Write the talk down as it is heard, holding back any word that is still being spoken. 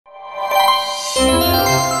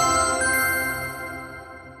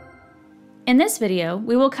In this video,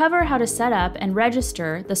 we will cover how to set up and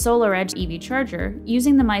register the SolarEdge EV Charger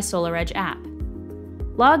using the MySolarEdge app.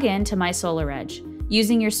 Log in to MySolarEdge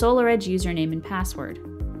using your SolarEdge username and password.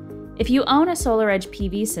 If you own a SolarEdge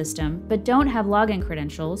PV system but don't have login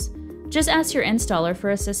credentials, just ask your installer for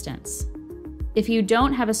assistance. If you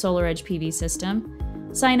don't have a SolarEdge PV system,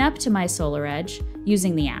 sign up to MySolarEdge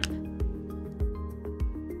using the app.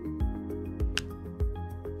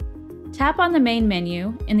 Tap on the main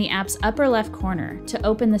menu in the app's upper left corner to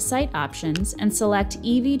open the site options and select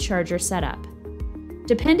EV Charger Setup.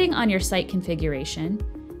 Depending on your site configuration,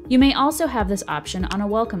 you may also have this option on a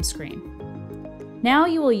welcome screen. Now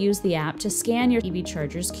you will use the app to scan your EV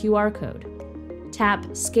Charger's QR code. Tap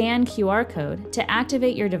Scan QR Code to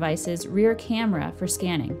activate your device's rear camera for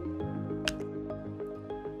scanning.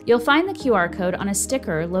 You'll find the QR code on a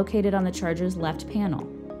sticker located on the charger's left panel.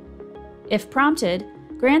 If prompted,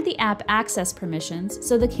 grant the app access permissions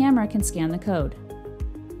so the camera can scan the code.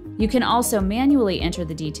 You can also manually enter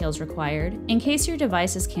the details required in case your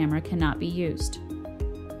device's camera cannot be used.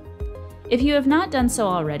 If you have not done so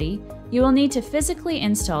already, you will need to physically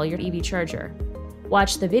install your EV charger.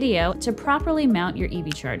 Watch the video to properly mount your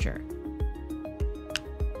EV charger.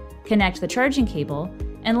 Connect the charging cable,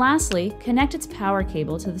 and lastly, connect its power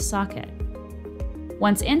cable to the socket.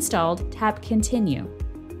 Once installed, tap Continue.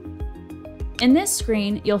 In this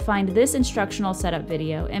screen, you'll find this instructional setup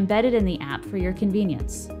video embedded in the app for your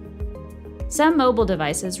convenience. Some mobile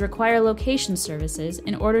devices require location services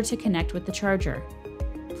in order to connect with the charger.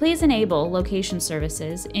 Please enable location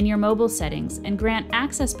services in your mobile settings and grant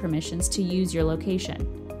access permissions to use your location.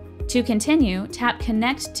 To continue, tap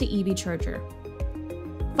Connect to EV Charger.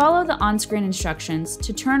 Follow the on-screen instructions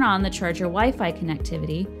to turn on the charger Wi-Fi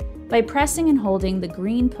connectivity by pressing and holding the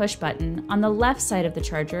green push button on the left side of the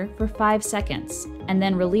charger for 5 seconds, and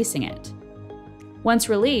then releasing it. Once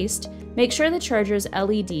released, make sure the charger's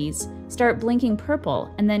LEDs start blinking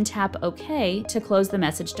purple and then tap OK to close the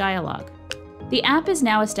message dialog. The app is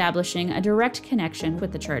now establishing a direct connection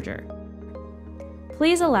with the charger.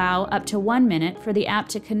 Please allow up to 1 minute for the app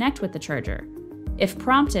to connect with the charger. If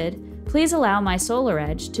prompted, please allow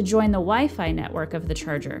MySolarEdge to join the Wi-Fi network of the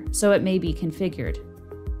charger so it may be configured.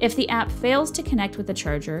 If the app fails to connect with the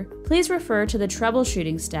charger, please refer to the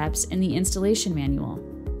troubleshooting steps in the installation manual.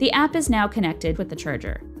 The app is now connected with the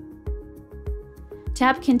charger.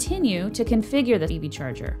 Tap Continue to configure the EV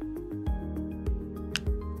charger.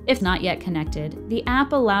 If not yet connected, the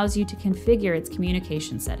app allows you to configure its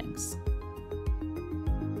communication settings.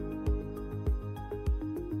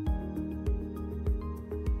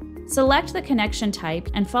 Select the connection type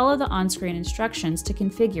and follow the on-screen instructions to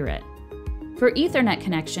configure it. For Ethernet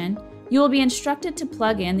connection, you will be instructed to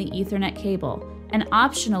plug in the Ethernet cable and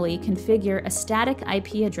optionally configure a static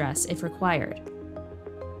IP address if required.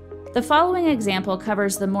 The following example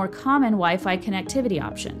covers the more common Wi-Fi connectivity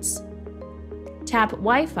options. Tap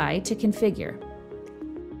Wi-Fi to configure.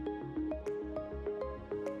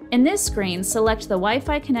 In this screen, select the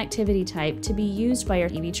Wi-Fi connectivity type to be used by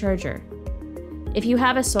your EV charger. If you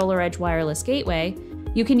have a SolarEdge wireless gateway,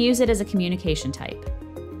 you can use it as a communication type.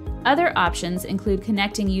 Other options include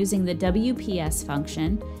connecting using the WPS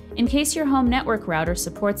function in case your home network router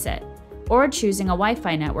supports it, or choosing a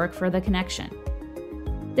Wi-Fi network for the connection.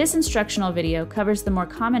 This instructional video covers the more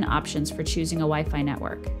common options for choosing a Wi-Fi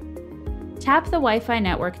network. Tap the Wi-Fi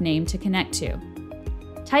network name to connect to.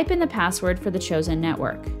 Type in the password for the chosen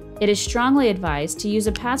network. It is strongly advised to use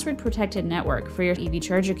a password-protected network for your EV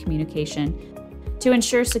charger communication to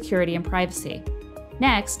ensure security and privacy.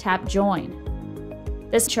 Next, tap Join.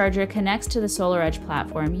 This charger connects to the SolarEdge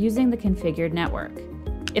platform using the configured network.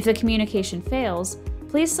 If the communication fails,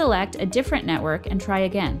 please select a different network and try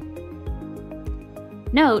again.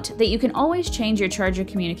 Note that you can always change your charger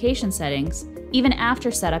communication settings even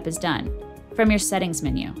after setup is done from your settings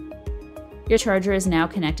menu. Your charger is now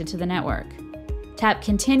connected to the network. Tap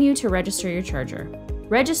Continue to register your charger.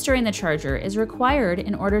 Registering the charger is required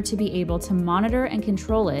in order to be able to monitor and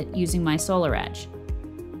control it using MySolarEdge.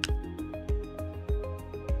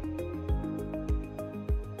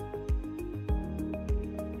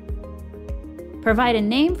 Provide a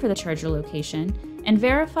name for the charger location and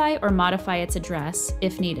verify or modify its address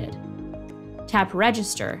if needed. Tap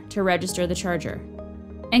Register to register the charger.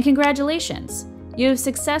 And congratulations! You have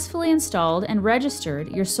successfully installed and registered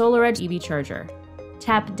your SolarEdge EV charger.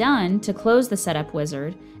 Tap Done to close the setup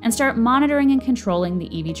wizard and start monitoring and controlling the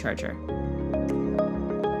EV charger.